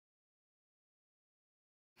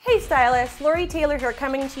Hey Stylist, Lori Taylor here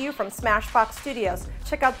coming to you from Smashbox Studios.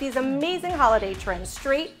 Check out these amazing holiday trends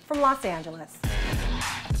straight from Los Angeles.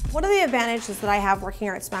 One of the advantages that I have working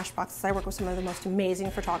here at Smashbox is I work with some of the most amazing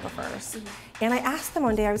photographers. And I asked them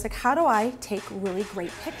one day, I was like, how do I take really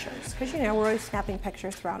great pictures? Because you know, we're always snapping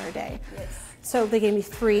pictures throughout our day. Yes. So they gave me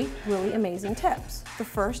 3 really amazing tips. The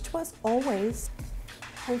first was always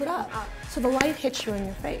hold it up. So the light hits you in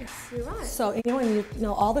your face. You're right. So you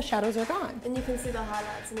know all the shadows are gone. And you can see the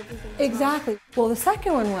highlights and everything. Exactly. Well, the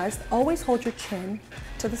second one was always hold your chin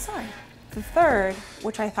to the side. The third,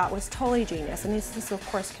 which I thought was totally genius, and this of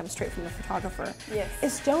course comes straight from the photographer,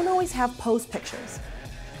 is don't always have pose pictures.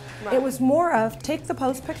 Right. It was more of take the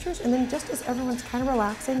pose pictures and then just as everyone's kind of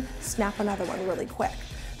relaxing, snap another one really quick.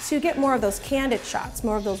 So you get more of those candid shots,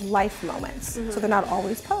 more of those life moments, so they're not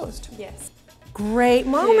always posed. Yes. Great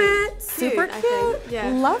moment, cute. Super cute, yeah.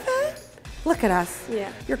 Love it. Look at us. Yeah.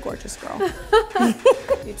 You're gorgeous, girl.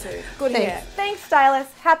 You too. Good hair. Thanks,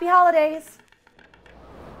 Stylist. Happy holidays.